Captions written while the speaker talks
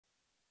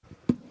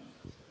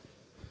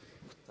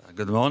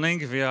Good morning.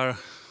 We are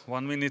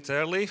 1 minute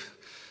early,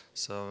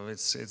 so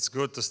it's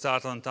good to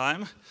start on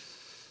time.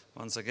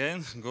 Once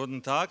again,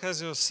 guten Tag,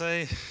 as you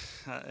say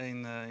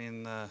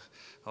in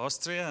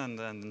Austria and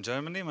in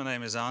Germany. My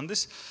name is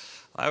Andis.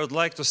 I would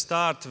like to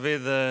start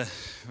with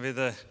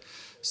a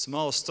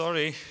small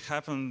story.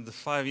 Happened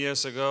 5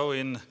 years ago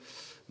in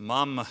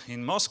MAM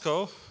in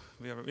Moscow.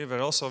 We were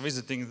also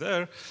visiting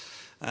there,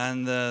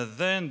 and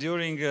then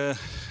during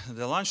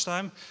the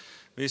lunchtime,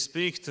 we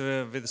speak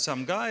with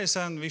some guys,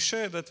 and we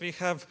share that we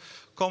have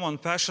common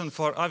passion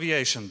for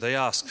aviation. They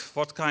ask,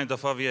 what kind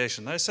of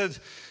aviation? I said,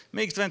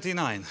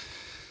 MiG-29.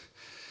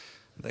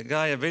 The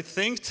guy a bit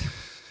thinked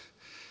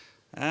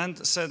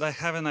and said, I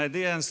have an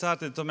idea, and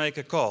started to make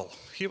a call.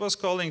 He was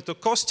calling to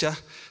Kostya,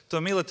 to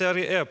a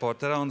military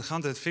airport around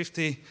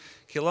 150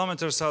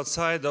 kilometers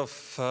outside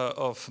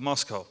of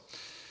Moscow.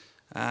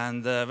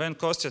 And when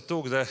Kostya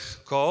took the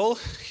call,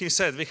 he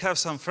said, we have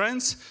some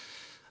friends.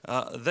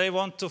 They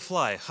want to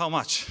fly. How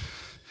much?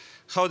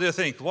 How do you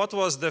think? What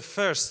was the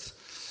first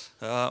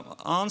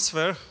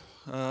answer?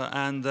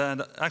 And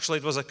actually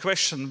it was a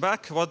question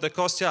back what the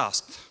Kostya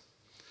asked.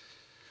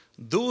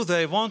 Do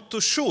they want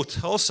to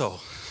shoot also?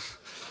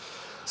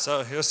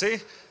 So you see,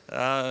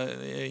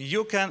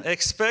 you can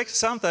expect,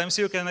 sometimes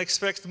you can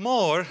expect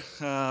more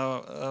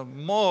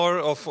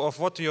of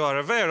what you are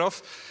aware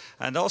of.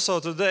 And also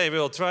today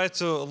we'll try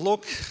to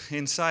look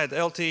inside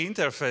LTE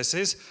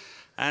interfaces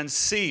and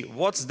see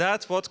what's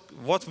that,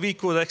 what we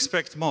could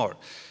expect more.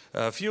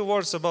 A few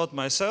words about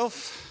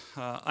myself.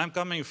 I'm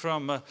coming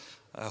from a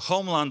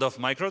homeland of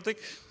MikroTik,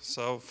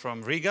 so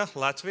from Riga,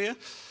 Latvia.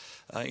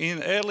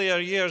 In earlier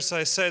years,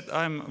 I said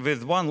I'm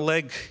with one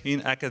leg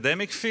in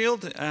academic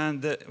field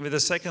and with a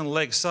second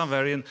leg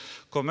somewhere in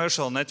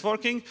commercial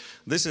networking.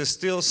 This is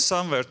still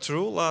somewhere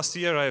true. Last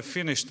year, I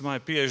finished my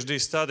PhD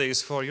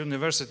studies for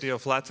University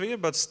of Latvia,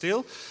 but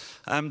still,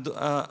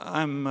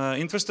 I'm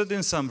interested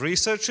in some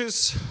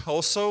researches,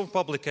 also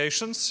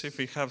publications. If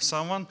we have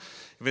someone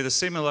with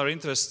similar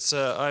interests,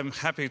 I'm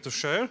happy to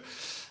share.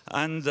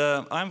 And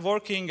I'm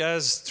working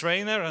as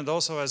trainer and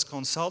also as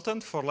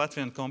consultant for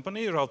Latvian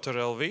company,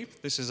 router.lv.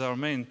 This is our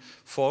main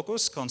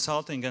focus,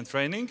 consulting and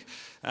training.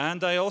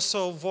 And I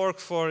also work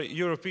for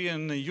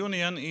European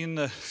Union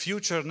in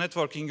future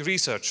networking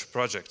research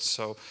projects.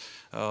 So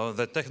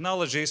the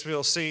technologies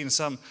we'll see in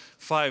some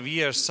 5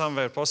 years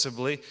somewhere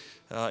possibly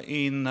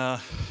in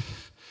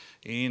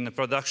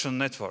production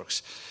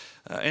networks.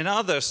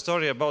 Another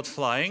story about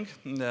flying.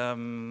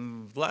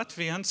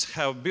 Latvians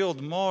have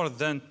built more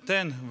than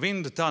 10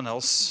 wind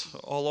tunnels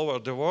all over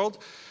the world.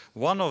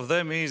 One of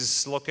them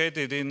is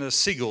located in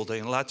Sigulda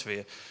in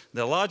Latvia.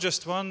 The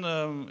largest one,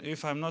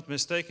 if I'm not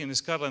mistaken,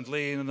 is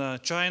currently in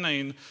China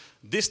in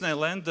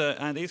Disneyland,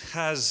 and it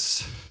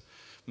has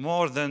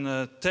more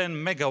than 10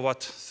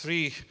 megawatt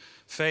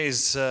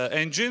three-phase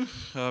engine,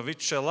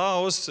 which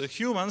allows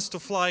humans to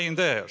fly in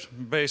the air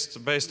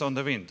based on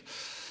the wind.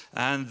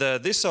 And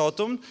this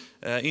autumn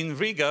in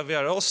Riga we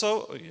are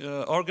also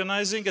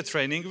organizing a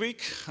training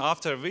week,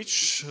 after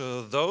which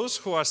those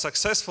who are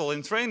successful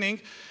in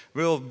training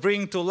will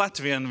bring to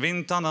Latvian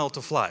wind tunnel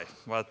to fly.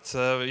 But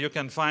you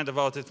can find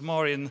about it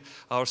more in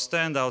our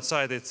stand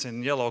outside. It's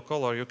in yellow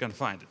color, you can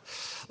find it.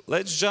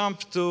 Let's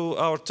jump to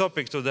our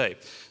topic today.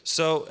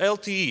 So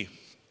LTE.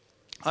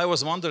 I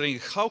was wondering,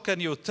 how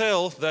can you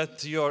tell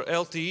that your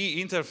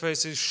LTE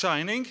interface is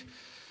shining?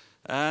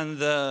 And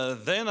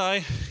then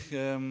I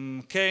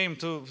came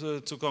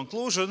to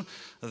conclusion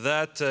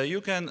that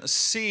you can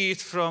see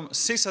it from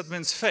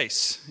sysadmin's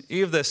face.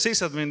 If the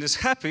sysadmin is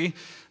happy,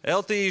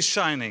 LTE is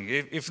shining.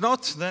 If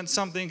not, then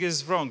something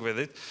is wrong with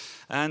it.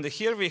 And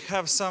here we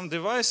have some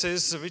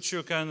devices which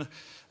you can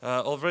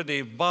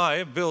already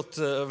buy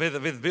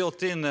with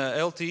built-in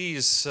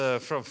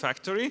LTEs from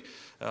factory.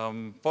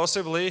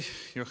 Possibly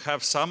you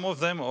have some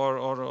of them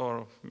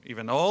or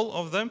even all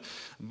of them,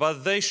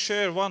 but they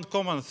share one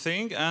common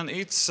thing, and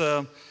it's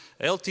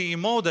LTE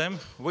modem,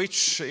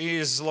 which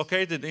is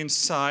located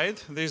inside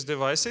these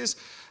devices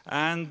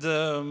and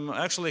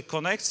actually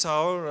connects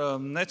our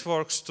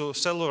networks to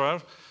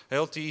cellular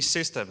LTE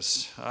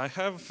systems. I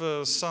have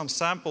some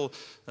sample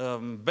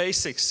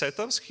basic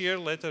setups here.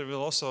 Later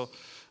we'll also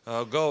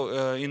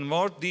go in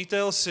more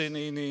details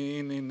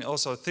in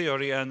also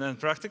theory and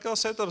practical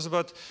setups,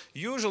 but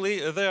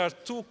usually there are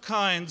two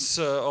kinds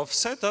of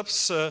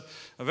setups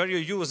where you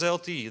use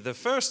LTE. The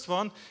first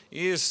one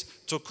is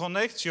to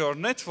connect your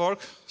network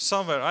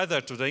somewhere,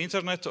 either to the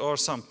internet or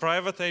some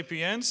private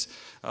APNs.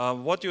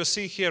 What you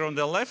see here on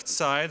the left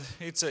side,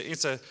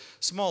 it's a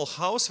small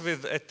house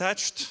with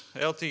attached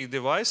LTE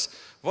device.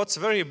 What's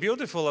very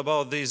beautiful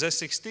about these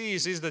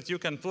S60s is that you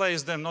can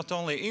place them not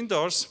only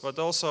indoors but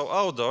also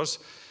outdoors.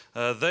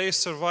 They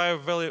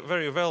survive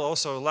very well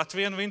also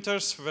Latvian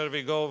winters, where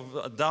we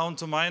go down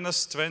to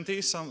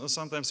 -20,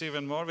 sometimes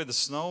even more, with the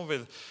snow,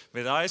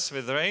 with ice,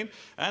 with rain,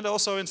 and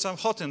also in some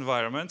hot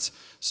environments.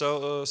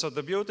 So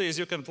the beauty is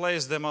you can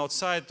place them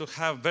outside to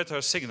have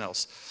better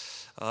signals.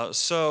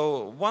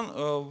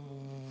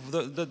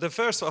 The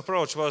first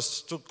approach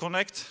was to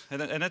connect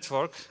a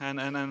network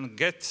and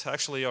get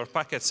actually your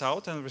packets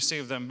out and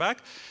receive them back.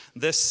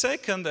 The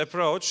second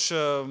approach,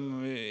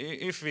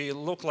 if we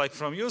look like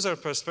from user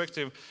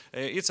perspective,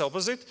 it's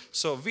opposite.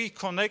 So we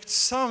connect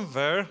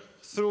somewhere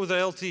through the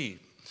LTE.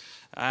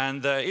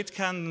 And it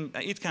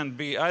can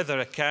be either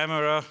a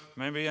camera,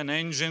 maybe an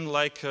engine,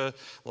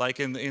 like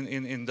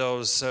in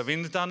those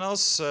wind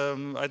tunnels.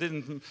 I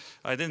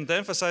didn't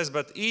emphasize,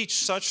 but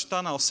each such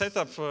tunnel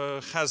setup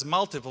has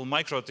multiple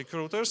MikroTik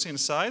routers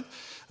inside,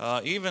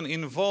 even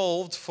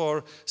involved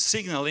for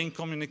signaling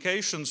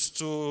communications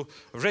to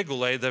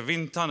regulate the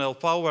wind tunnel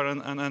power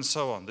and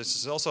so on. This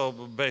is also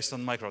based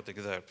on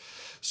MikroTik there.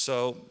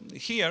 So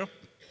here.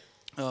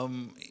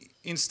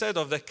 Instead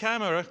of the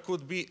camera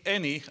could be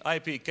any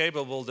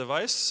IP-capable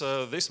device.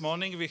 This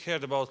morning we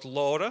heard about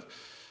LoRa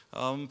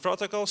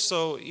protocol,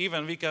 so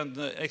even we can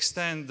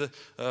extend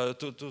to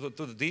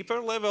the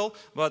deeper level,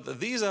 but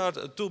these are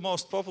the two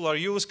most popular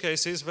use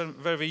cases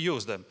where we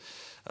use them.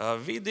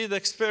 We did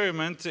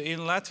experiment in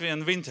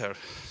Latvian winter.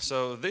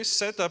 So this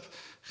setup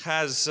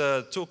has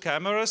two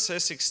cameras,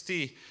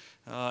 SXT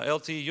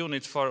LTE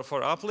unit for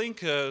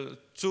uplink,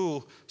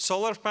 two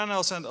solar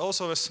panels, and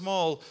also a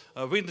small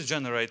wind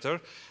generator.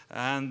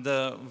 And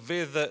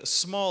with a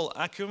small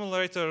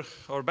accumulator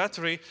or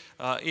battery,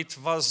 it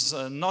was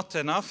not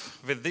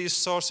enough with these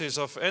sources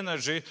of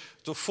energy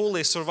to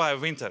fully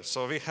survive winter.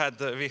 So we had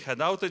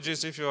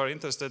outages. If you are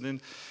interested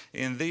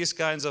in these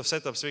kinds of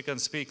setups, we can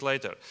speak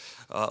later.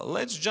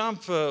 Let's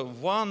jump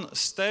one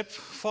step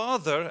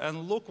further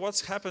and look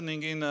what's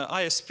happening in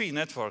ISP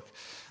network.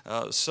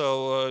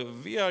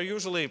 We are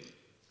usually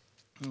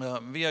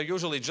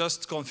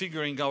just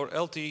configuring our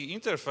LTE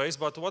interface,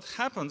 but what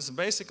happens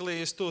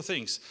basically is two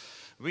things.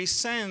 We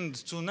send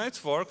to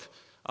network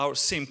our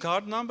SIM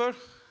card number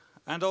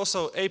and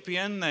also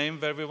APN name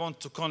where we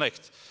want to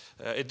connect.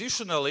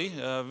 Additionally,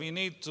 we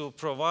need to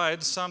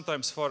provide,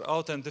 sometimes for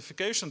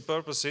authentication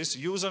purposes,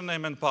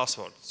 username and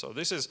password. So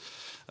this is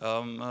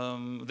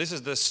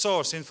the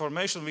source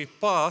information we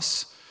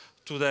pass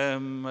to the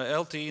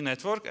LTE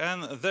network,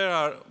 and there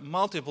are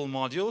multiple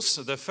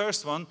modules. The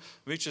first one,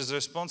 which is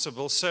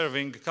responsible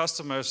serving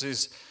customers,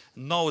 is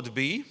Node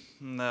B,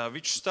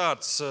 which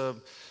starts a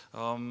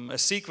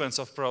sequence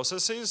of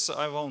processes.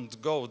 I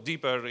won't go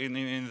deeper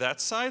in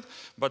that side,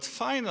 but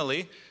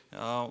finally,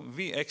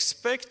 we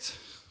expect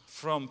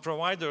from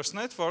provider's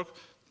network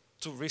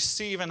to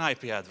receive an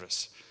IP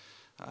address.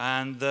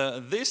 And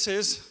this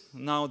is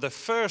now the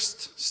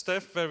first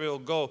step where we'll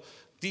go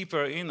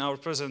deeper in our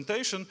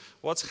presentation,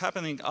 what's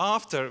happening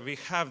after we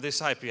have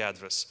this IP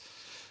address.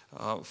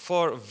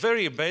 For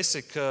very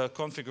basic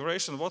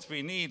configuration, what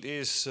we need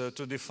is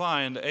to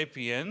define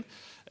APN.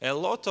 A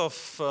lot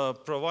of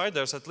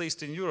providers, at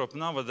least in Europe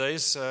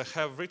nowadays,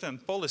 have written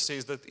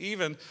policies that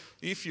even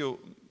if you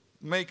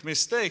make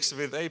mistakes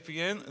with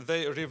APN,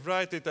 they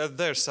rewrite it at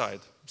their side.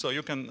 So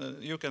you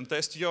can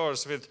test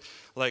yours with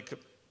like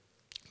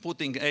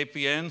putting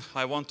APN,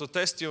 I want to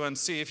test you and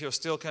see if you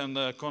still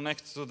can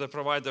connect to the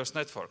provider's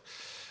network.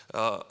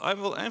 I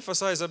will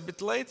emphasize a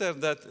bit later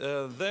that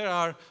there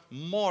are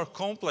more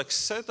complex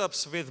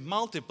setups with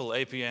multiple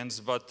APNs,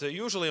 but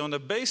usually on a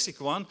basic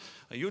one,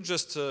 you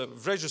just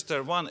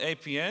register one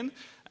APN,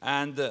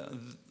 and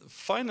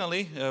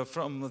finally,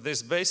 from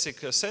this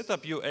basic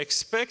setup, you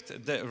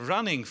expect the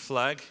running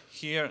flag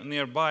here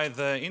nearby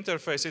the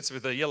interface. It's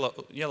with a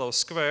yellow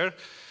square.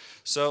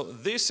 So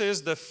this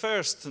is the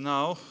first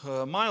now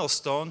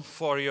milestone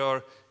for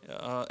your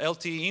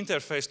LTE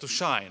interface to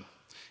shine.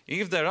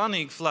 If the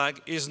running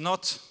flag is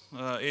not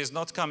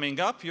coming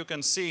up, you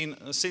can see in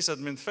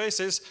sysadmin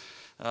faces,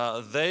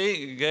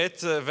 they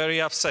get very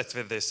upset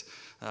with this.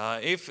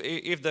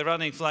 If the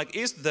running flag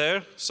is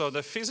there, so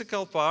the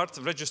physical part,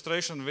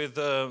 registration with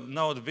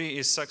Node B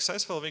is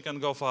successful, we can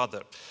go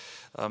further.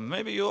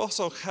 Maybe you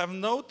also have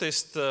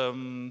noticed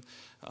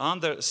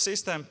under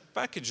system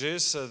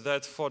packages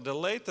that for the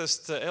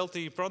latest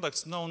LTE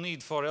products, no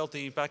need for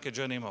LTE package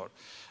anymore.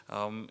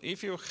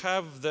 If you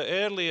have the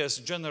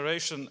earliest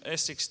generation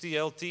SXT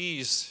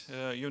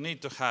LTEs, you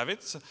need to have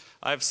it.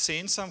 I've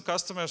seen some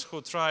customers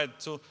who tried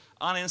to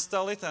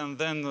uninstall it and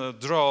then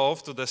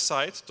drove to the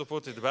site to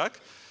put it back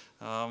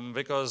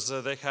because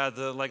they had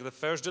like the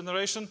first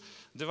generation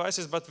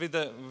devices, but with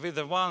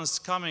the ones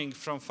coming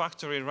from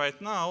factory right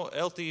now,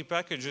 LTE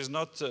package is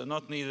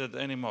not needed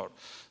anymore.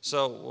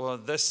 So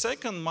the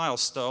second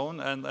milestone,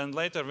 and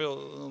later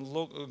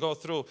we'll go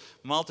through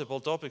multiple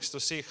topics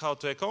to see how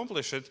to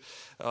accomplish it,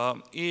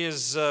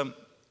 is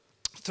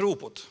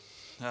throughput.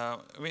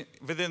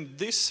 Within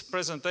this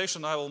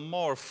presentation, I will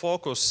more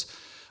focus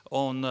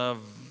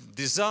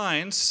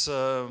designs,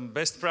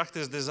 best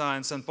practice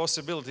designs and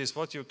possibilities,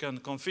 what you can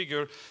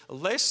configure,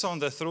 less on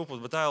the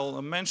throughput, but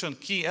I'll mention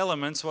key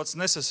elements, what's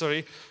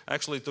necessary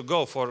actually to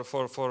go for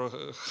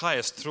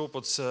highest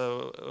throughputs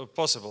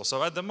possible.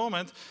 So at the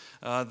moment,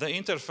 the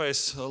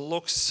interface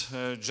looks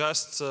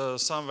just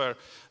somewhere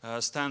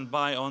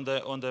standby on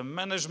the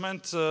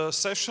management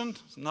session.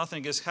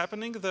 Nothing is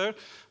happening there,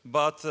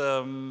 but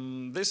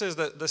this is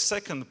the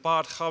second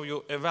part, how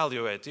you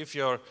evaluate if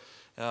your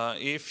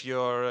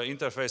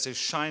interface is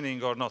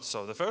shining or not.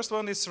 So the first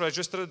one is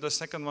registered. The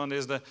second one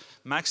is the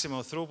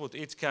maximum throughput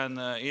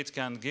it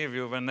can give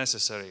you when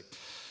necessary.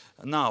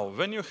 Now,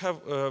 when you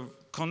have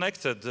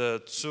connected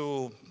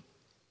to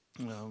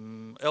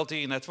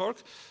LTE network,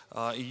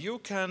 you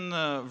can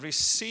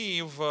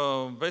receive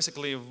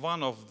basically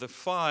one of the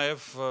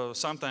 5,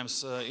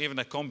 sometimes even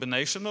a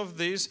combination of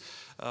these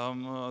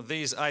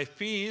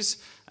IPs,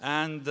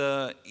 and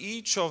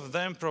each of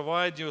them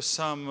provide you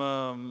some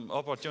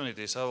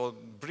opportunities. I will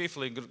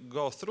briefly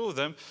go through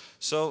them.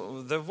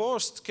 So the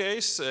worst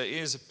case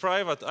is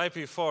private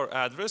IP4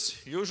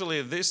 address.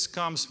 Usually this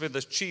comes with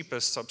the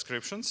cheapest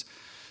subscriptions.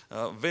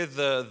 With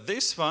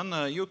this one,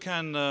 you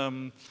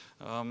can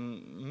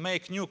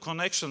make new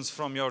connections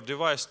from your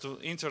device to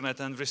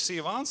internet and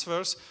receive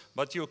answers,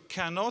 but you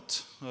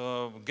cannot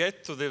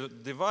get to the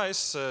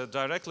device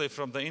directly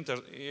from the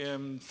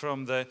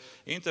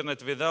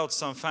internet without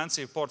some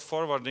fancy port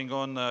forwarding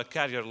on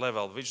carrier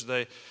level, which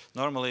they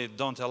normally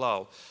don't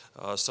allow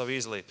so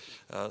easily.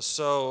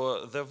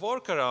 So the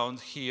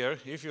workaround here,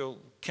 if you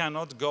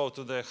cannot go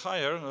to the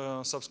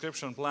higher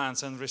subscription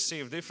plans and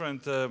receive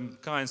different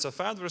kinds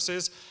of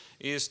addresses,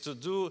 is to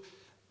do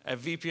a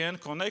VPN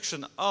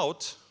connection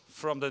out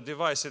from the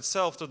device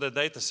itself to the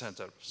data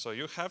center. So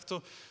you have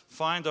to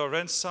find or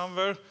rent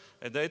somewhere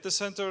a data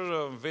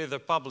center with a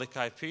public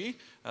IP.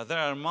 There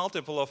are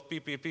multiple of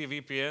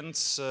PPP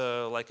VPNs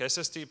like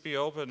SSTP,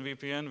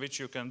 OpenVPN,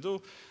 which you can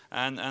do,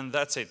 and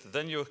that's it.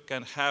 Then you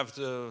can have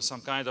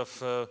some kind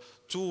of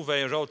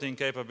two-way routing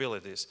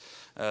capabilities.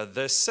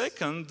 The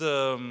second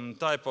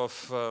type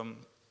of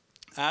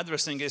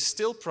addressing is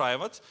still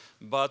private,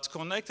 but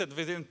connected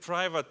within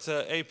private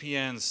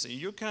APNs.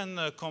 You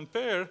can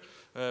compare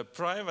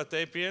private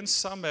APNs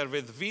somewhere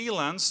with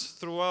VLANs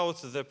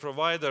throughout the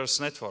provider's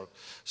network.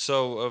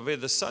 So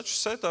with such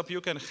setup,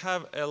 you can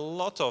have a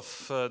lot of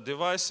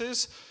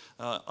devices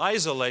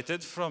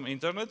isolated from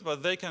internet,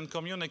 but they can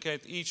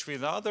communicate each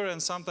with other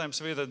and sometimes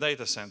with a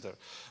data center.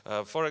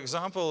 For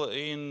example,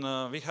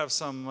 we have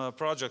some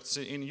projects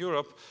in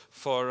Europe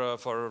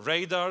for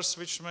radars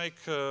which make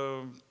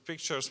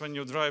pictures when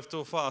you drive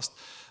too fast.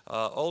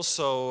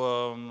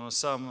 Also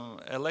some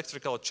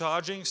electrical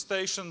charging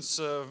stations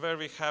where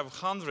we have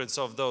hundreds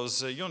of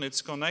those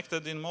units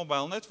connected in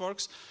mobile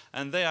networks,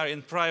 and they are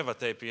in private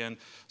APN.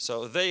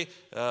 So they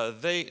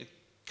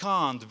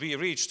can't be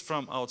reached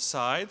from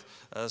outside.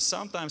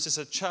 Sometimes it's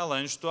a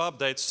challenge to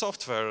update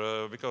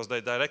software because they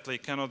directly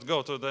cannot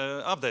go to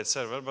the update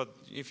server, but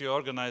if you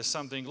organize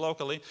something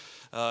locally,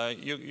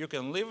 you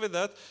can live with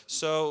that.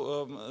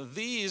 So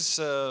these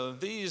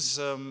IPs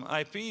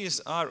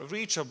are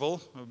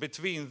reachable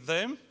between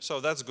them,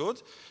 so that's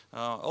good.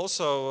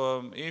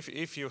 Also,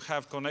 if you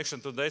have connection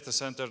to data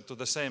center to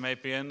the same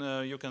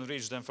APN, you can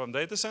reach them from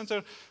data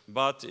center,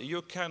 but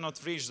you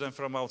cannot reach them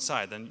from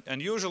outside.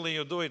 And usually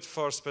you do it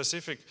for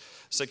specific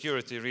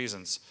security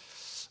reasons.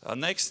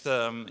 Next,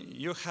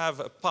 you have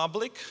a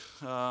public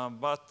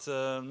but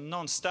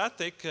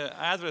non-static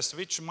address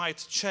which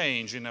might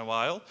change in a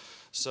while.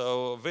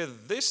 So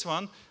with this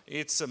one,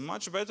 it's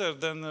much better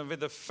than with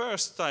the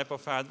first type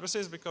of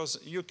addresses because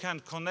you can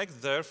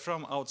connect there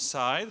from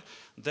outside.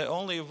 The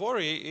only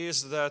worry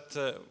is that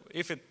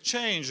if it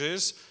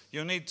changes,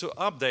 you need to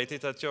update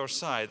it at your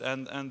side.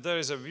 And there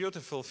is a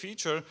beautiful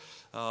feature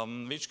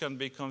which can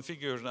be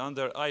configured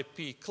under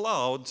IP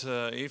Cloud.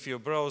 If you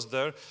browse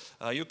there,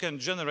 you can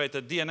generate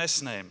a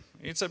DNS name.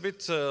 It's a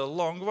bit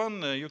long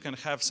one. You can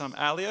have some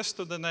alias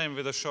to the name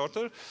with a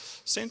shorter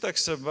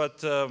syntax,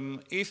 but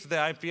if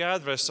the IP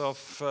address of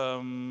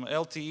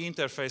LTE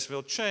interface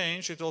will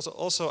change, it will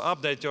also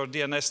update your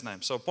DNS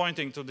name. So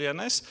pointing to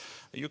DNS,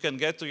 you can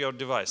get to your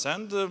device.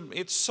 And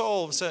it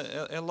solves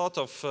a lot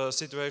of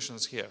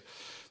situations here.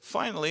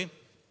 Finally,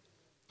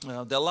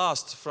 the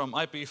last from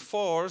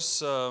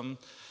IP4s,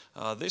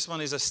 this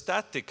one is a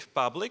static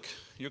public.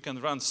 You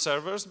can run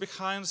servers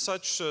behind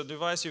such a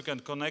device. You can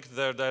connect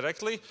there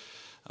directly.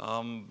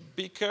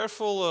 Be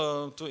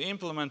careful to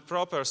implement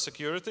proper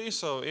security.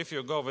 So if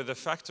you go with the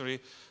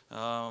factory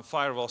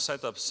firewall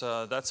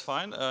setups, that's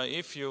fine.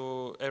 If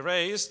you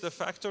erase the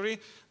factory,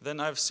 then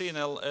I've seen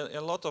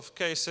a lot of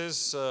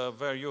cases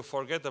where you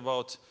forget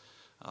about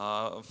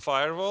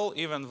firewall.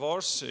 Even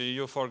worse,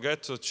 you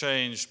forget to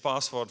change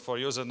password for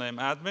username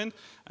admin,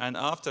 and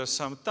after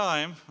some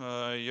time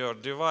your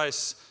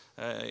device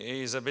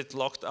is a bit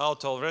locked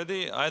out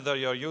already. Either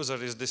your user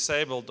is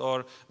disabled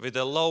or with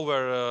a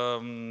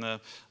lower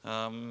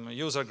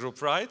user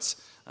group rights,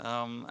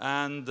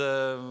 and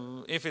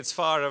if it's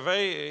far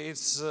away,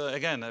 it's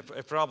again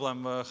a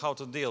problem how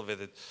to deal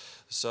with it.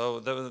 So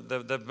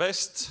the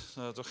best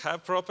to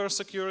have proper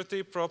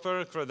security,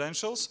 proper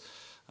credentials,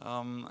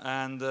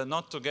 and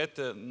not to get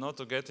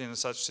in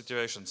such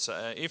situations.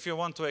 If you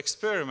want to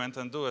experiment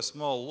and do a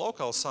small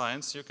local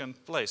science, you can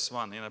place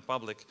one in a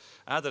public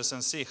address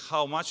and see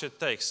how much it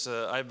takes.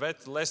 I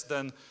bet less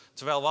than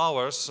 12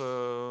 hours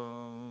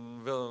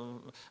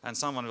and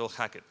someone will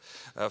hack it.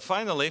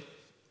 Finally,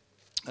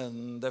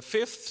 the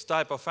fifth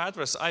type of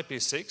address,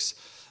 IP6.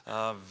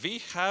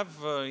 We have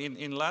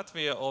in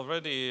Latvia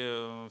already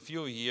a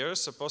few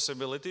years a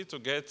possibility to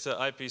get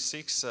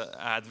IP6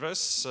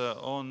 address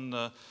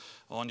on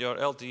your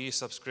LTE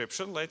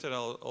subscription. Later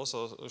I'll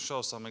also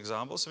show some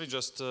examples. We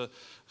just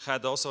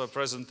had also a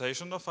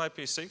presentation of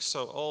IP6,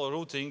 so all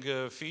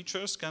routing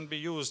features can be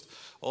used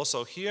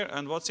also here.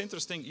 And what's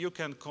interesting, you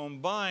can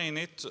combine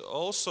it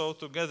also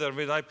together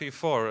with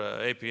IP4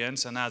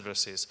 APNs and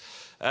addresses.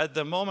 At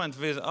the moment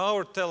with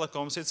our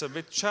telecoms, it's a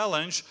bit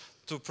challenge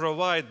to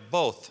provide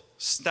both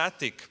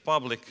static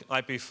public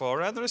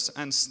IP4 address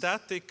and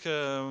static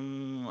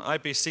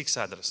IP6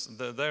 address.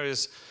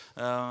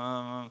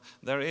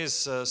 There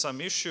is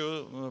some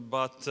issue,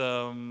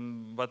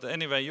 but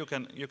anyway, you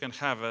can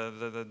have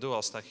the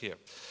dual stack here.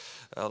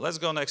 Let's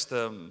go next.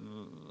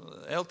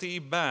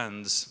 LTE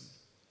bands.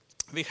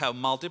 We have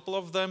multiple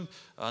of them.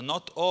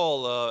 Not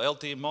all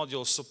LTE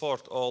modules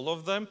support all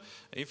of them.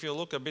 If you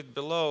look a bit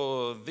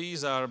below,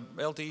 these are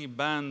LTE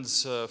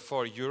bands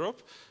for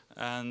Europe.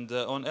 And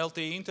on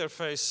LTE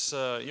interface,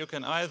 you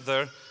can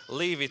either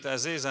leave it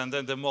as is and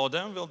then the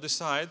modem will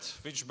decide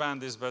which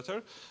band is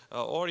better,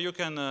 or you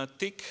can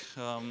tick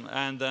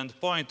and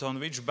point on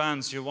which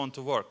bands you want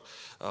to work.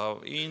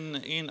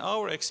 In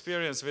our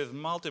experience with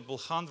multiple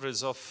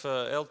hundreds of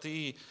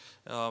LTE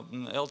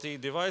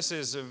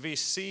devices, we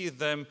see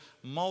them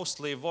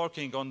mostly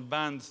working on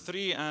band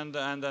 3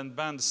 and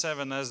band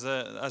 7 as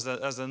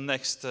the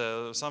next,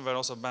 somewhere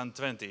also band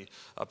 20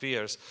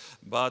 appears.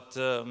 But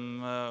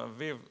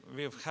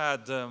we've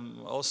had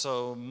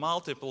also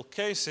multiple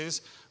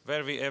cases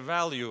where we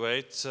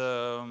evaluate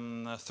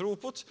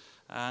throughput,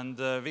 and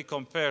we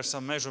compare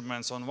some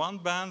measurements on one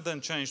band, then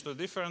change to a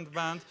different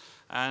band,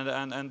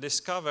 and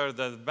discover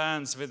that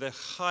bands with the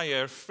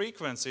higher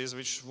frequencies,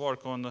 which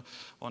work on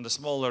the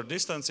smaller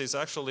distances,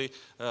 actually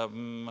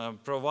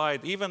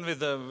provide, even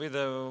with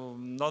a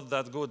not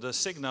that good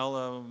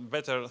signal,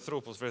 better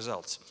throughput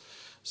results.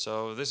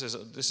 So this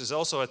is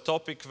also a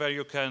topic where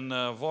you can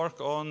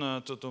work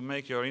on to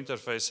make your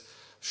interface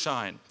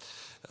shine.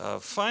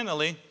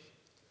 Finally,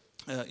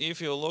 if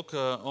you look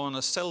on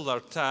a cellular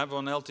tab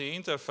on LTE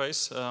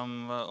interface,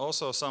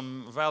 also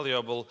some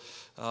valuable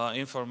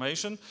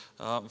information.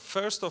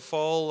 First of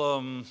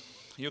all,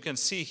 you can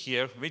see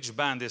here which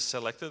band is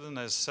selected, and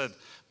as I said,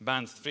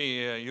 band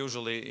 3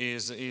 usually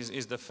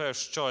is the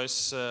first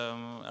choice,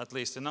 at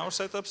least in our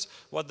setups.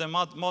 What the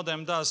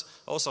modem does,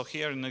 also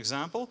here an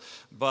example,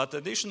 but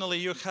additionally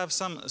you have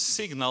some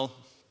signal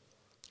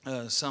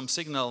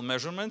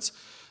measurements.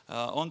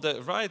 On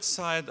the right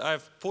side,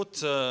 I've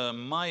put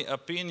my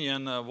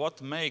opinion,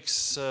 what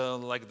makes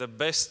like the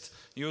best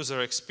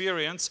user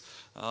experience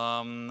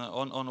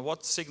on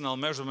what signal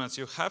measurements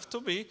you have to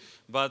be,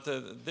 but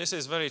this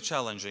is very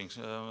challenging.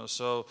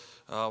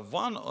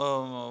 One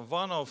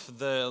of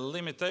the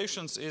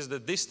limitations is the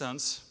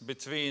distance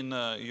between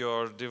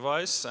your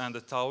device and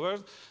the tower.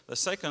 The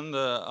second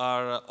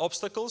are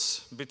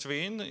obstacles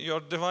between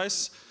your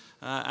device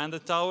and the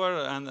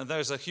tower, and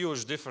there's a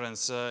huge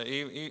difference.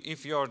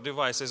 If your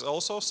device is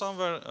also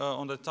somewhere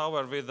on the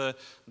tower with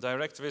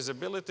direct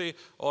visibility,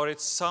 or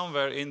it's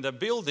somewhere in the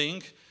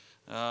building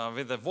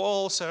with a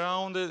wall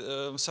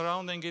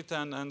surrounding it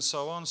and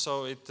so on,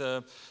 so it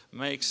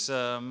makes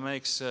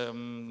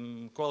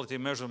quality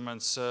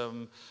measurements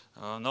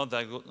not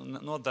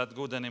that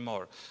good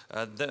anymore.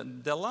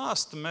 The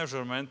last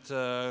measurement,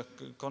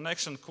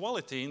 connection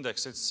quality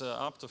index, it's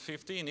up to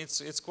 15.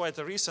 It's quite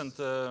a recent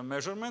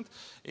measurement.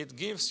 It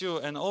gives you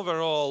an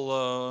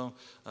overall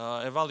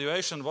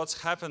evaluation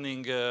what's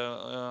happening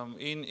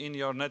in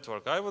your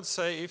network. I would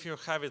say if you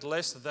have it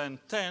less than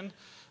 10,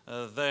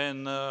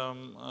 then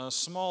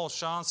small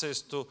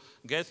chances to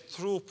get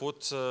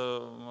throughput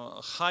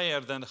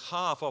higher than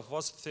half of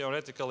what's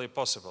theoretically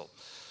possible.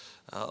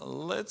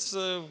 Let's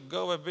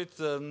go a bit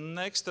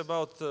next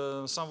about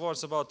some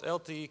words about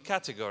LTE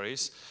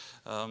categories.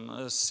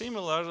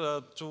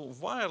 Similar to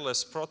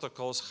wireless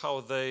protocols,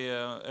 how they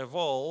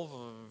evolve.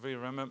 We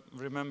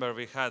remember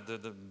we had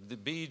the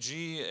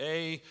BG,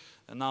 A,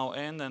 now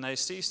N and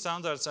AC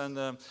standards, and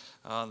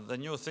the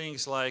new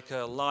things like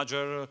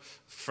larger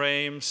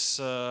frames,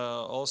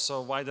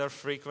 also wider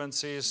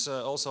frequencies,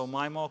 also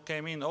MIMO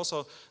came in.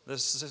 Also, the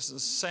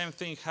same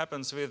thing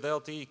happens with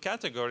LTE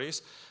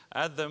categories.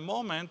 At the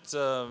moment,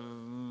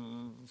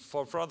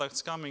 for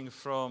products coming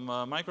from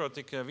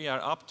MikroTik, we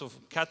are up to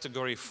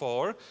category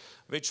 4,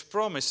 which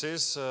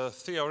promises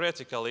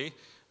theoretically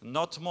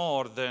not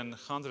more than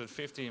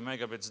 150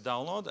 megabits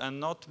download and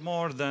not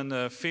more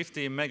than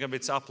 50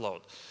 megabits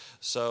upload.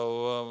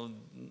 So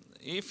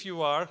if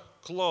you are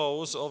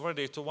close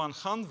already to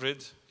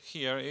 100,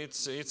 here,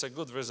 it's a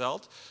good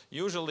result.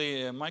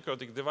 Usually,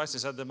 MikroTik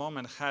devices at the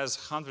moment has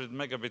 100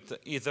 megabit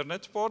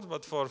Ethernet port,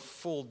 but for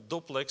full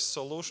duplex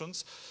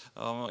solutions,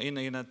 in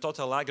a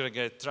total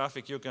aggregate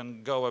traffic, you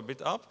can go a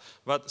bit up.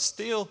 But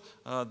still,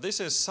 this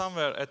is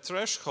somewhere a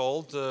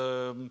threshold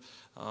to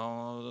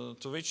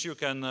which you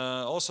can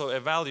also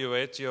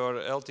evaluate your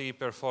LTE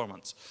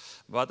performance.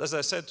 But as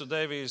I said,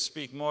 today we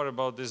speak more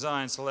about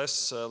designs,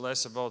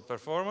 less about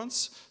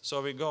performance.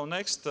 So we go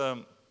next.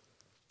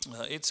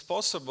 It's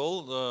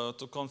possible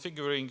to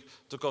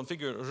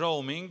configure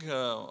roaming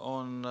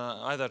on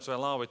either to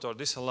allow it or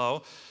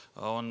disallow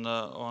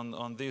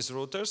on these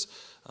routers.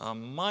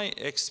 My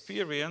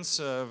experience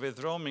with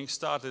roaming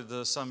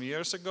started some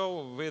years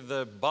ago with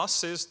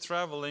buses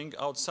traveling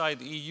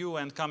outside EU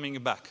and coming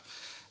back.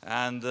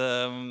 And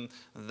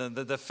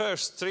the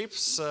first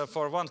trips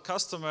for one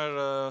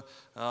customer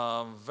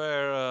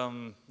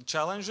were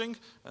challenging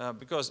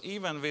because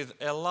even with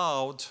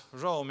allowed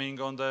roaming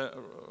on the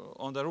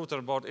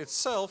router board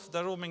itself,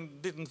 the roaming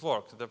didn't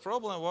work. The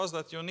problem was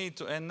that you need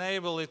to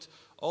enable it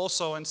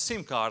also in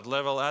SIM card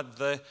level at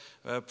the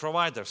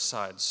provider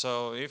side.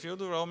 So if you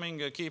do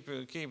roaming,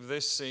 keep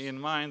this in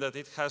mind that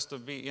it has to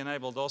be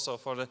enabled also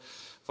for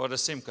the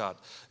SIM card.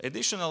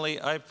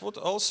 Additionally, I put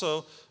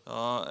also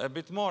a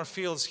bit more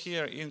fields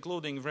here,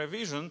 including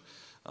revision,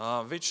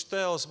 which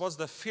tells what's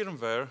the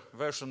firmware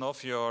version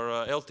of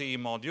your LTE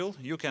module.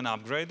 You can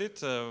upgrade it.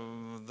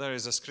 There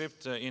is a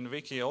script in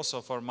Wiki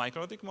also for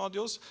MikroTik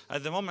modules.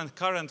 At the moment,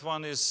 current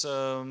one is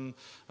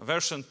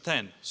version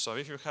 10. So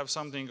if you have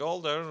something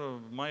older,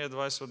 my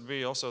advice would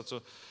be also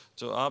to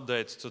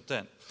update to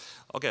 10.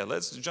 Okay,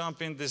 let's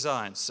jump in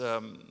designs.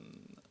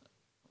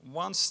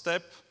 One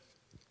step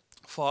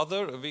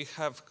further, we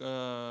have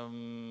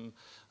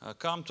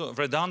come to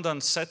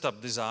redundant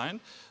setup design.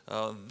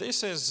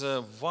 This is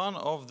one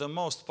of the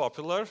most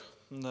popular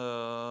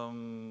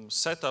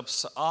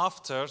setups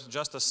after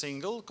just a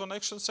single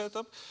connection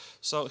setup.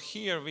 So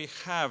here we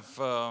have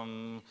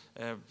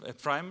a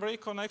primary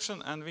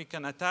connection, and we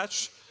can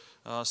attach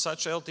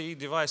such LTE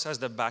device as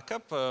the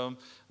backup.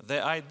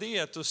 The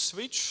idea to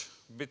switch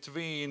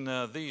between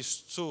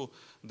these two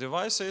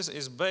devices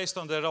is based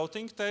on the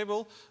routing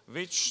table,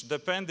 which,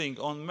 depending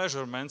on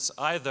measurements,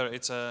 either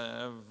it's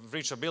a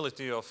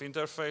reachability of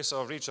interface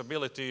or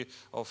reachability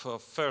of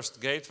first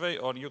gateway,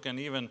 or you can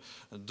even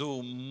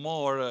do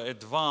more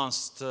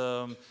advanced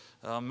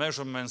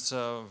measurements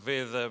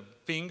with a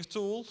ping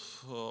tool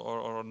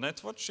or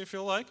netwatch, if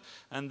you like,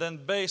 and then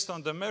based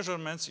on the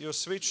measurements you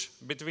switch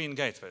between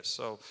gateways.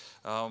 So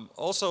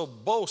also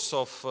both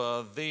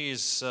of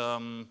these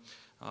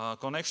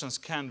connections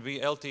can be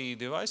LTE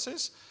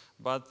devices,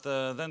 but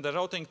then the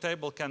routing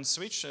table can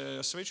switch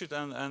it,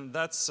 and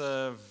that's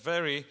a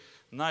very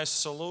nice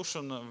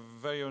solution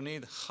where you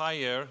need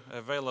higher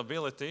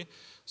availability.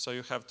 So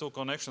you have two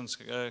connections,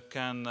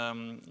 can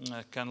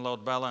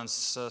load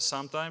balance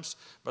sometimes,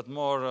 but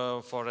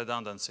more for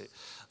redundancy.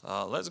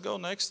 Let's go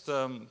next.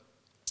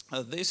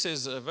 This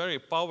is a very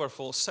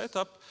powerful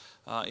setup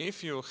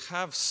if you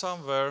have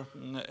somewhere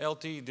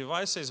LTE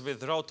devices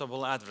with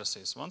routable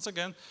addresses. Once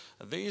again,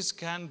 these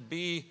can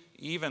be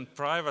even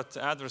private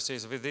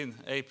addresses within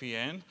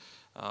APN,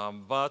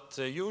 but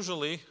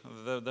usually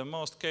the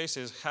most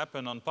cases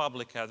happen on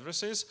public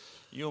addresses.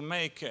 You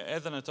make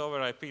Ethernet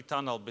over IP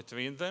tunnel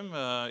between them.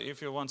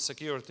 If you want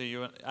security,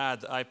 you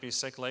add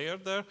IPsec layer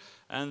there,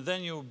 and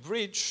then you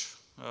bridge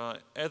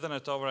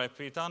Ethernet over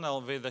IP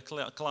tunnel with the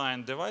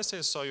client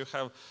devices, so you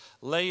have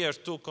layer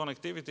 2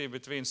 connectivity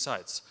between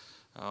sites.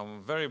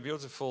 Very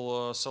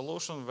beautiful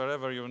solution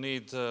wherever you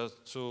need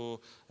to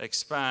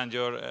expand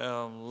your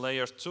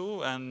layer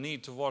 2 and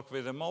need to work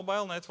with the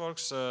mobile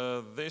networks.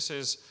 This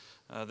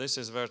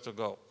is where to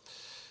go.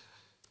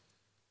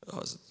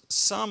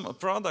 Some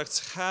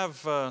products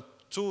have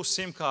 2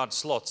 SIM card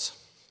slots.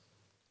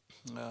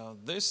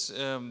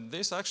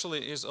 This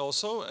actually is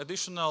also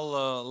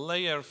additional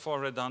layer for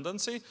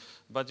redundancy,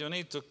 but you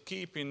need to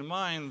keep in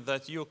mind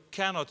that you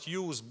cannot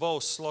use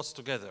both slots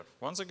together.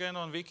 Once again,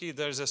 on Wiki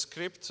there is a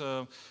script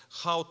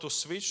how to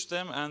switch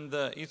them, and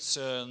it's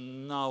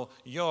now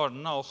your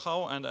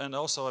know-how and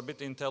also a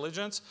bit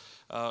intelligence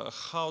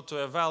how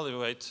to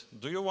evaluate.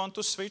 Do you want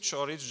to switch,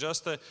 or it's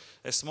just a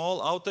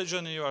small outage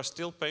and you are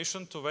still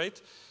patient to wait?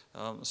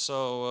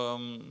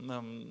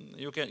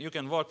 You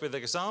can work with the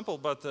example,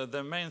 but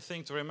the main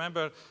thing to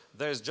remember,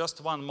 there is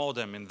just one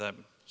modem in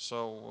them.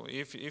 So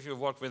if you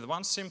work with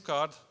one SIM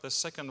card, the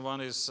second one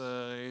is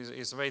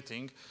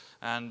waiting,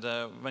 and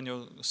when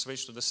you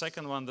switch to the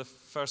second one, the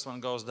first one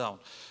goes down.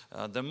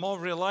 The more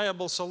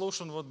reliable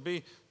solution would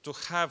be to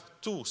have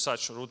 2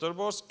 such router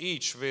boards,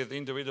 each with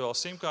individual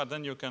SIM card.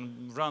 Then you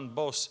can run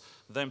both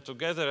them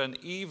together and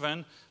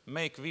even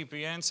make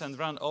VPNs and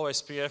run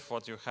OSPF,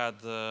 what you had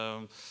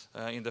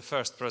in the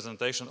first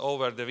presentation,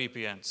 over the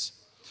VPNs.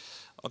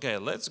 Okay,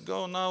 let's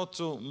go now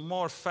to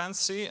more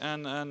fancy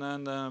and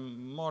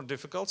more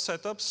difficult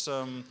setups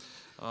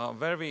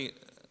where we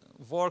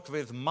work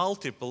with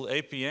multiple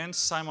APNs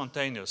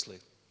simultaneously.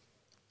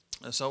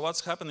 So what's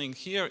happening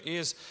here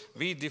is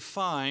we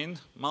define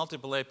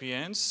multiple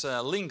APNs,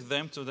 link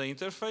them to the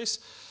interface,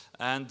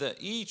 and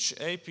each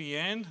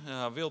APN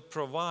will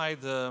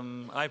provide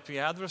IP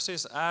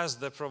addresses as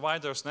the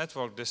provider's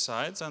network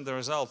decides, and the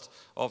result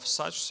of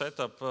such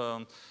setup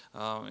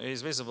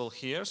is visible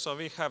here. So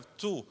we have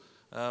two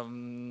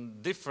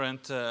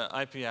different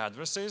IP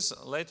addresses.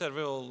 Later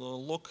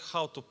we'll look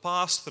how to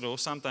pass through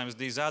sometimes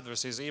these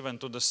addresses even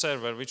to the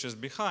server which is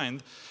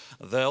behind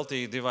the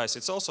LTE device.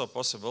 It's also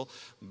possible,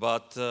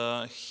 but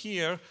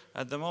here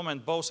at the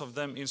moment both of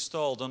them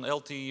installed on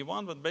LTE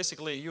 1, but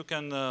basically you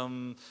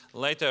can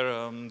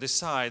later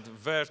decide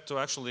where to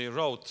actually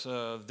route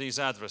these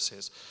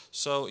addresses.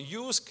 So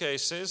use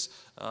cases,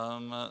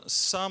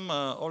 some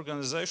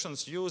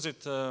organizations use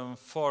it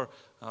for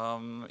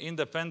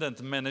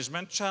independent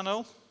management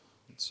channel.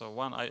 So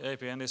one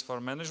APN is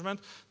for management.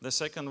 The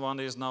second one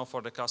is now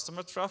for the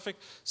customer traffic.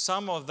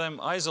 Some of them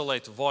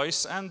isolate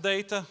voice and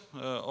data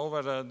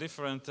over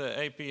different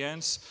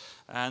APNs.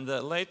 And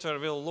later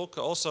we'll look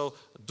also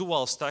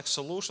dual stack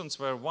solutions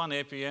where one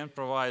APN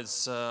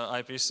provides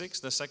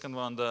IP6, the second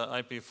one the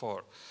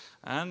IP4.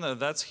 And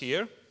that's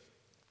here.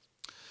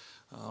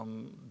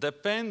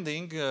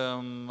 Depending,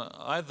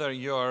 either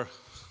your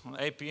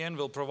APN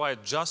will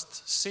provide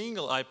just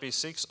single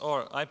IP6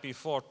 or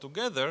IP4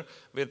 together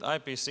with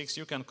IP6.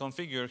 You can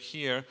configure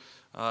here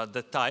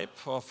the type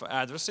of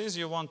addresses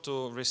you want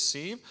to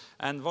receive.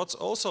 And what's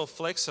also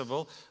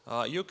flexible,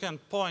 you can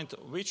point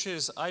which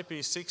is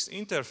IP6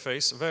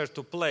 interface where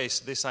to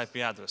place this IP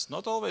address.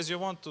 Not always you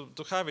want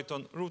to have it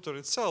on router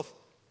itself.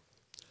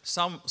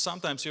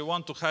 Sometimes you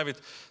want to have it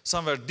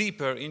somewhere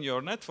deeper in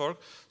your network,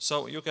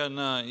 so you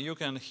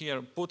can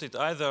here put it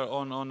either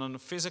on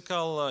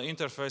physical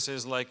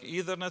interfaces like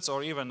Ethernets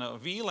or even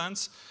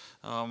VLANs,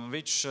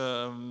 which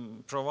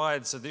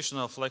provides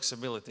additional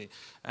flexibility.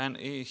 And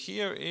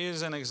here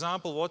is an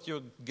example what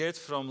you get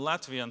from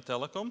Latvian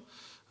Telecom.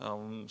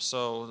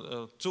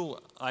 Two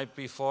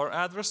IP4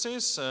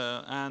 addresses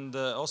and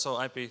also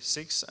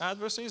IP6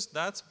 addresses.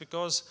 That's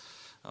because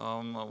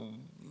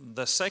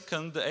the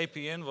second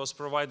APN was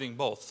providing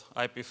both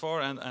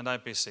IP4 and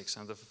IP6,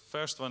 and the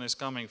first one is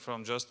coming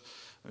from just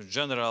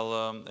general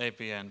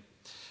APN.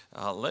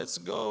 Let's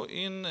go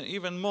in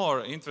even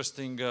more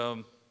interesting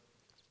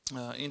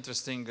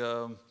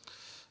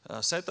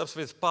setups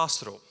with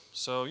pass-through.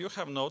 So you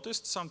have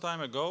noticed some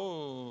time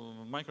ago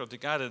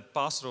MikroTik added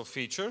pass-through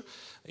feature.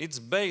 It's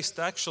based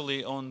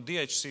actually on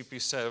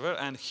DHCP server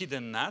and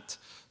hidden NAT.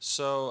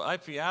 So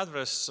IP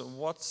address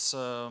what's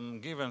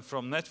given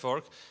from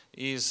network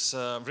is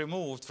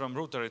removed from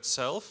router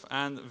itself,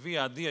 and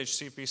via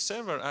DHCP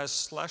server as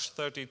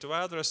 /32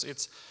 address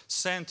it's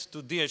sent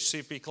to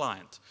DHCP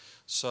client.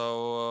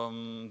 So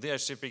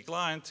DHCP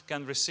client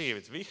can receive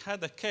it. We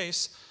had a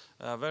case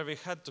where we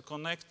had to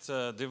connect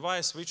a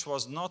device which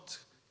was not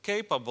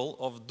capable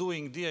of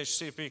doing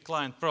DHCP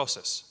client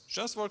process,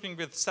 just working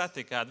with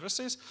static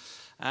addresses.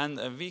 And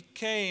we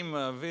came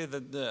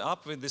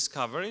up with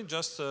discovery,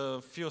 just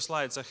a few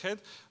slides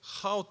ahead,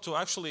 how to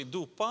actually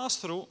do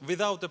pass-through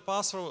without the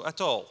pass-through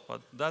at all.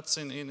 But that's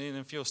in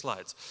a few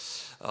slides.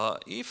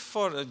 If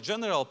for a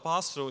general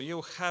pass-through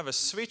you have a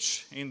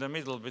switch in the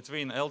middle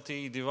between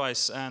LTE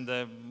device and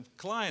the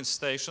client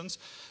stations,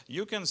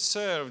 you can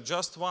serve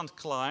just one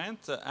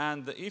client,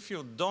 and if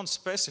you don't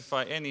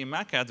specify any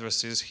MAC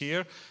addresses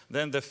here,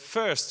 then the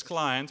first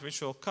client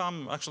which will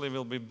come actually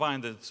will be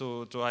binded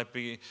to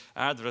IP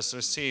address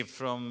received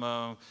from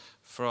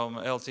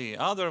LTE.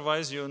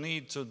 Otherwise, you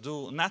need to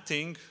do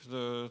NATing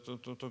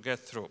to get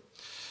through.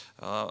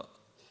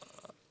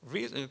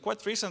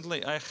 Quite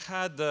recently, I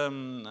had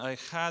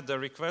a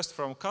request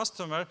from a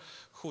customer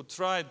who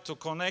tried to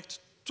connect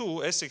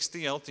two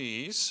SXT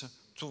LTEs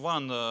to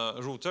one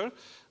router,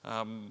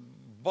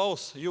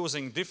 both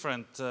using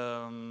different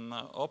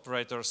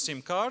operator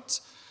SIM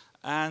cards,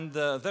 and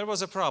there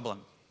was a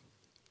problem.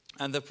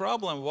 And the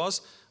problem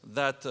was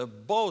that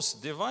both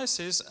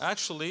devices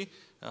actually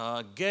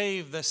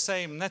gave the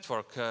same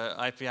network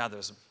IP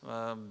address.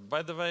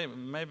 By the way,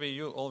 maybe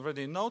you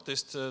already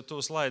noticed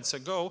 2 slides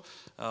ago,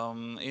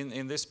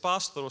 in this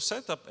pass-through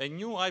setup, a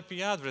new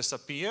IP address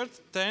appeared,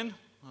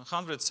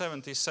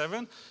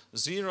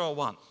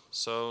 10.177.0.1.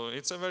 So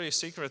it's a very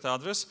secret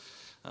address,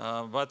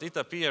 but it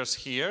appears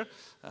here.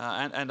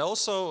 And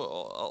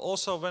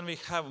also when we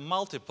have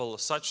multiple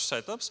such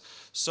setups,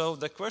 so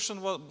the question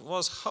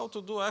was how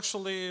to do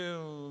actually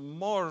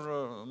more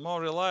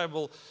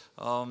reliable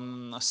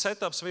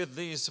setups with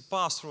these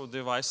pass-through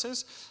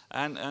devices,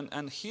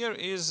 and here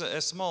is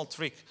a small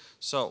trick.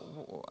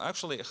 So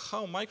actually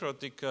how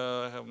MikroTik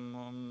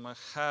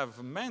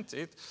have meant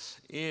it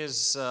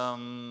is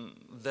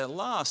the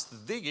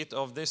last digit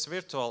of this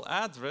virtual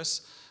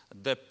address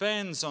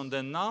depends on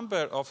the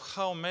number of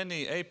how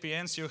many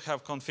APNs you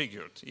have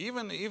configured.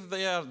 Even if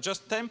they are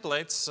just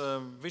templates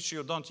which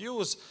you don't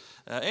use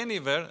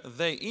anywhere,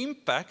 they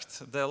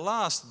impact the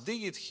last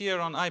digit here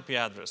on IP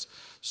address.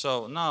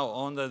 So now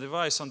on the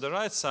device on the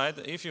right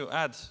side, if you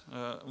add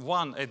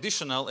one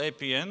additional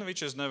APN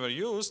which is never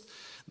used,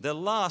 the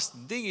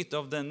last digit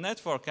of the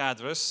network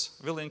address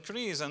will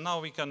increase, and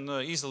now we can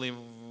easily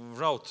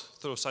route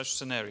through such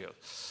scenario.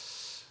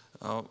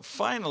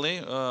 Finally,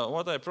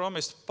 what I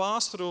promised,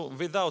 pass-through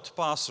without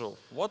pass-through.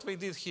 What we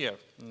did here,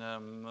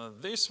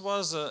 this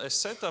was a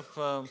setup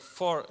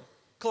for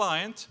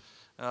client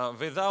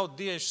without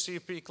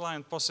DHCP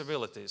client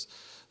possibilities.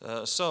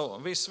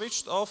 So we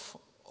switched off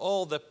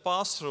all the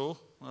pass-through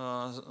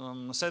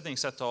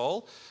settings at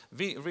all.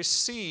 We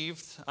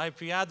received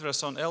IP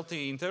address on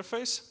LTE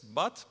interface,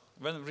 but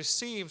when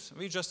received,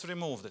 we just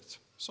removed it.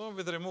 So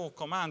with the remove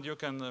command, you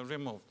can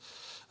remove.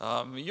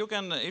 You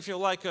can, if you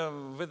like,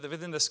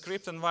 within the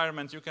script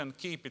environment, you can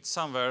keep it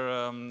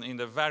somewhere in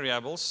the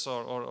variables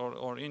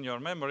or in your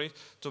memory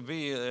to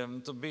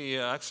be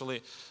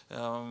actually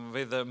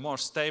with a more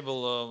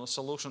stable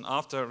solution.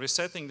 After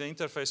resetting the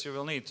interface, you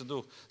will need to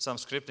do some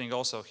scripting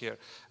also here.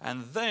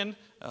 And then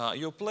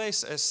you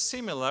place a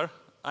similar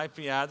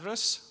IP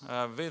address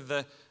with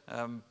the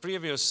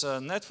previous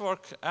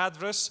network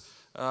address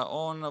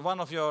on one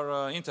of your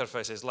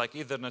interfaces, like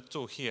Ethernet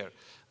 2 here.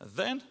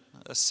 Then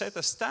set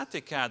a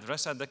static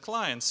address at the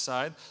client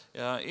side.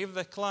 If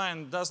the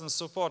client doesn't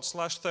support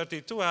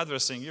 /32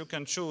 addressing, you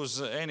can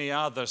choose any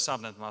other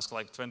subnet mask,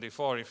 like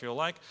 24 if you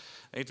like.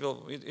 It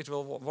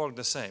will work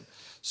the same.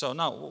 So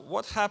now,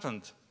 what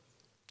happened?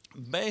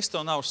 Based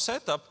on our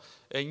setup,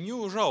 a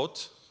new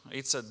route,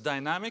 it's a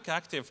dynamic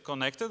active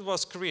connected,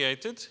 was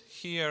created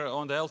here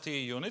on the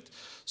LTE unit.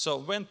 So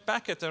when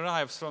packet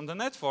arrives from the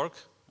network,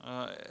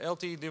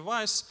 LTE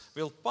device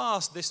will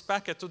pass this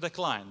packet to the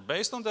client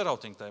based on the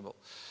routing table.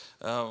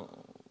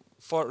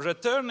 For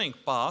returning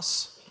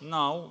pass,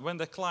 now when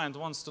the client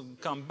wants to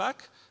come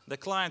back, the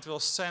client will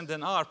send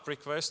an ARP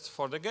request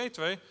for the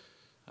gateway.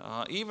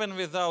 Even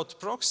without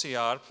proxy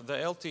ARP, the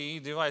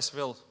LTE device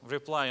will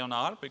reply on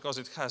ARP because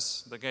it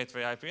has the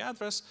gateway IP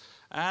address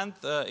and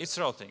it's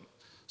routing.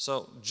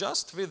 So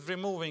just with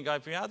removing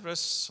IP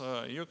address,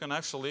 you can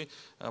actually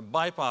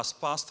bypass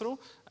pass-through.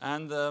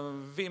 And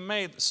we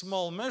made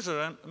small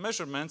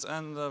measurements,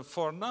 and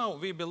for now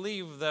we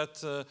believe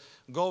that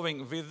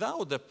going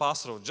without the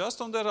pass-through,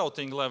 just on the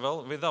routing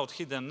level, without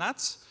hidden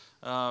NATs,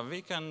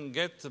 we can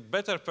get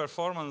better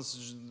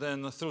performance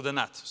than through the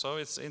NAT. So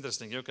it's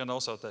interesting, you can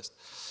also test.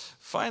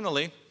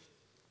 Finally,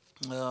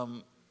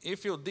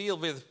 if you deal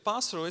with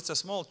pass-through, it's a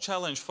small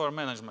challenge for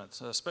management,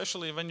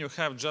 especially when you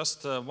have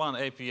just one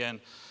APN.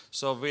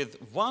 So with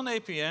one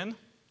APN,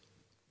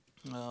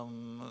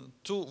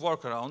 two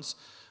workarounds.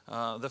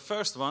 The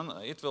first one,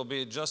 it will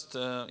be just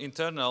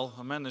internal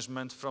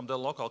management from the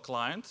local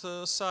client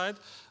side.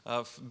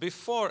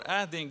 Before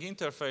adding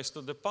interface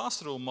to the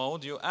pass-through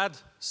mode, you add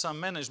some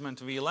management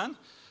VLAN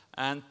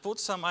and put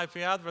some IP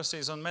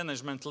addresses on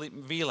management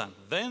VLAN.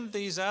 Then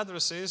these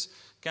addresses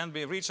can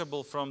be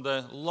reachable from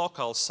the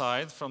local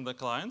side, from the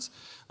clients.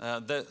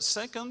 The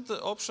second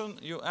option,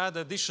 you add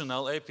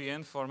additional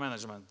APN for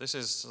management. This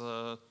is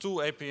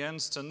two APN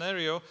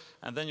scenario,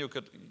 and then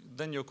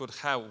you could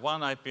have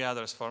one IP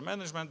address for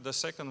management, the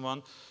second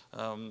one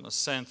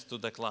sent to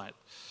the client.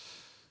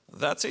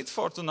 That's it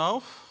for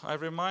now. I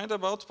remind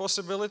about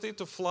possibility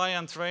to fly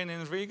and train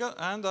in Riga,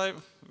 and I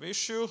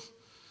wish you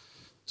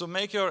to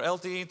make your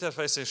LTE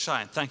interfaces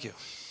shine. Thank you.